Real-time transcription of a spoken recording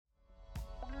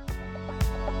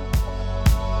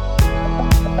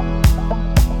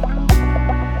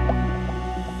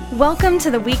Welcome to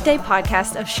the Weekday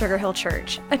podcast of Sugar Hill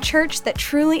Church, a church that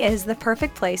truly is the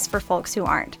perfect place for folks who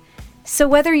aren't. So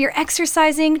whether you're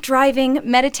exercising, driving,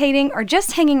 meditating, or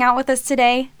just hanging out with us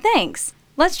today, thanks.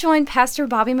 Let's join Pastor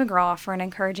Bobby McGraw for an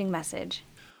encouraging message.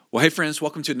 Well, hey friends,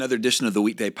 welcome to another edition of the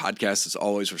Weekday podcast. As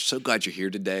always, we're so glad you're here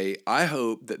today. I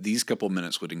hope that these couple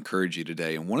minutes would encourage you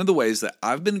today. And one of the ways that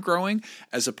I've been growing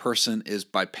as a person is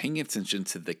by paying attention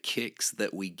to the kicks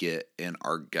that we get in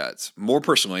our guts. More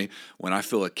personally, when I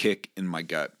feel a kick in my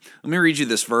gut. Let me read you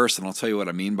this verse and I'll tell you what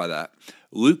I mean by that.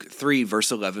 Luke 3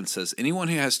 verse 11 says, anyone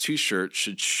who has two shirts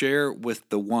should share with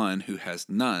the one who has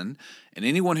none, and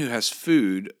anyone who has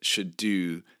food should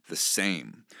do the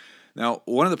same. Now,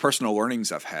 one of the personal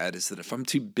learnings I've had is that if I'm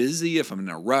too busy, if I'm in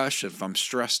a rush, if I'm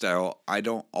stressed out, I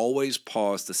don't always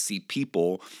pause to see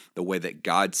people the way that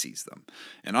God sees them.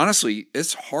 And honestly,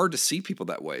 it's hard to see people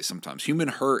that way sometimes. Human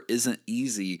hurt isn't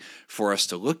easy for us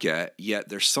to look at, yet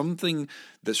there's something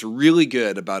that's really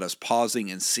good about us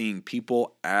pausing and seeing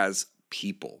people as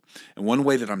people. And one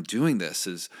way that I'm doing this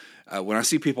is when I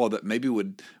see people that maybe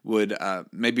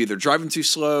maybe they're driving too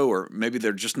slow, or maybe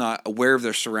they're just not aware of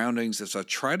their surroundings, is I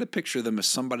try to picture them as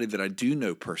somebody that I do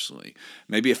know personally,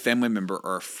 maybe a family member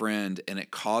or a friend, and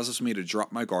it causes me to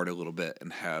drop my guard a little bit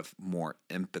and have more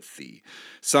empathy.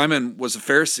 Simon was a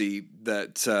Pharisee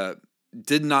that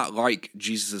did not like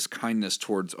Jesus' kindness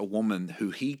towards a woman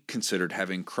who he considered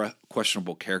having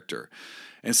questionable character.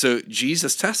 And so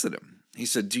Jesus tested him. He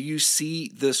said, do you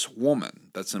see this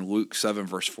woman? That's in Luke 7,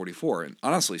 verse 44. And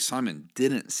honestly, Simon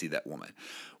didn't see that woman.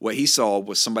 What he saw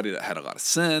was somebody that had a lot of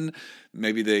sin.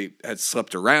 Maybe they had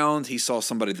slept around. He saw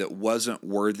somebody that wasn't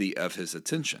worthy of his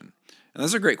attention. And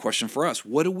that's a great question for us.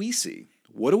 What do we see?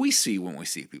 What do we see when we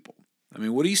see people? I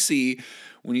mean, what do you see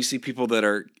when you see people that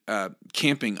are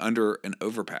camping under an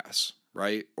overpass,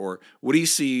 right? Or what do you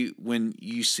see when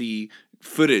you see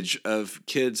footage of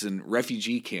kids in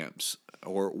refugee camps?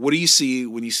 Or what do you see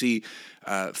when you see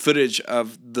footage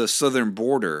of the southern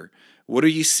border? What do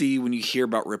you see when you hear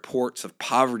about reports of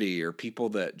poverty or people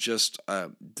that just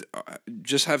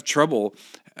have trouble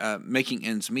making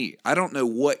ends meet? I don't know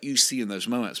what you see in those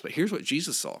moments, but here's what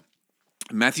Jesus saw.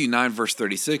 In Matthew 9, verse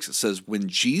 36, it says, when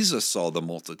Jesus saw the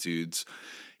multitudes,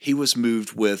 he was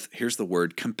moved with, here's the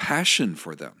word, compassion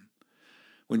for them.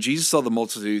 When Jesus saw the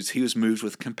multitudes, he was moved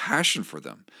with compassion for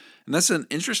them. And that's an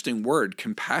interesting word,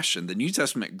 compassion. The New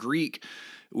Testament Greek,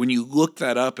 when you look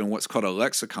that up in what's called a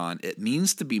lexicon, it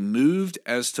means to be moved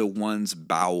as to one's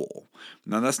bowel.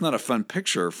 Now, that's not a fun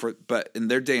picture, but in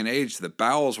their day and age, the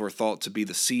bowels were thought to be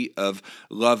the seat of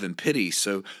love and pity.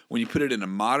 So when you put it in a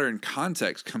modern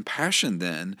context, compassion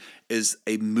then is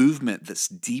a movement that's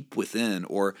deep within,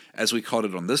 or as we called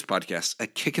it on this podcast, a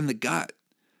kick in the gut,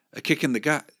 a kick in the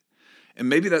gut. And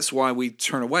maybe that's why we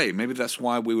turn away. Maybe that's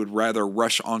why we would rather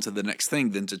rush on to the next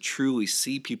thing than to truly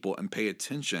see people and pay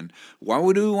attention. Why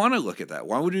would we want to look at that?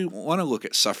 Why would we want to look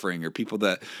at suffering or people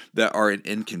that are an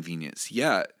inconvenience?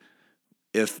 Yet,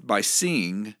 if by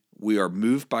seeing we are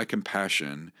moved by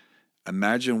compassion,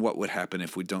 imagine what would happen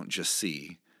if we don't just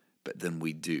see, but then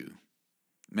we do.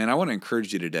 Man, I want to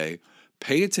encourage you today,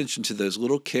 pay attention to those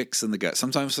little kicks in the gut.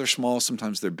 Sometimes they're small,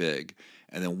 sometimes they're big.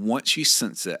 And then once you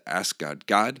sense it, ask God,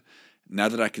 God, now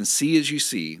that I can see as you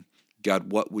see,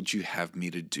 God, what would you have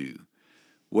me to do?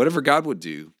 Whatever God would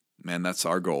do, man, that's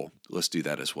our goal. Let's do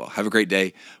that as well. Have a great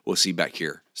day. We'll see you back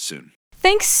here soon.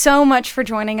 Thanks so much for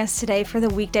joining us today for the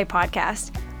Weekday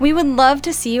podcast. We would love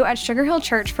to see you at Sugar Hill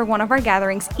Church for one of our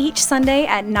gatherings each Sunday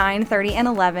at 9:30 and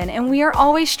 11, and we are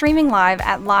always streaming live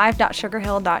at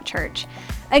live.sugarhill.church.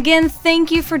 Again,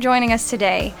 thank you for joining us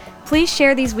today. Please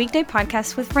share these Weekday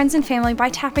podcasts with friends and family by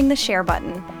tapping the share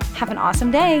button. Have an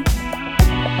awesome day.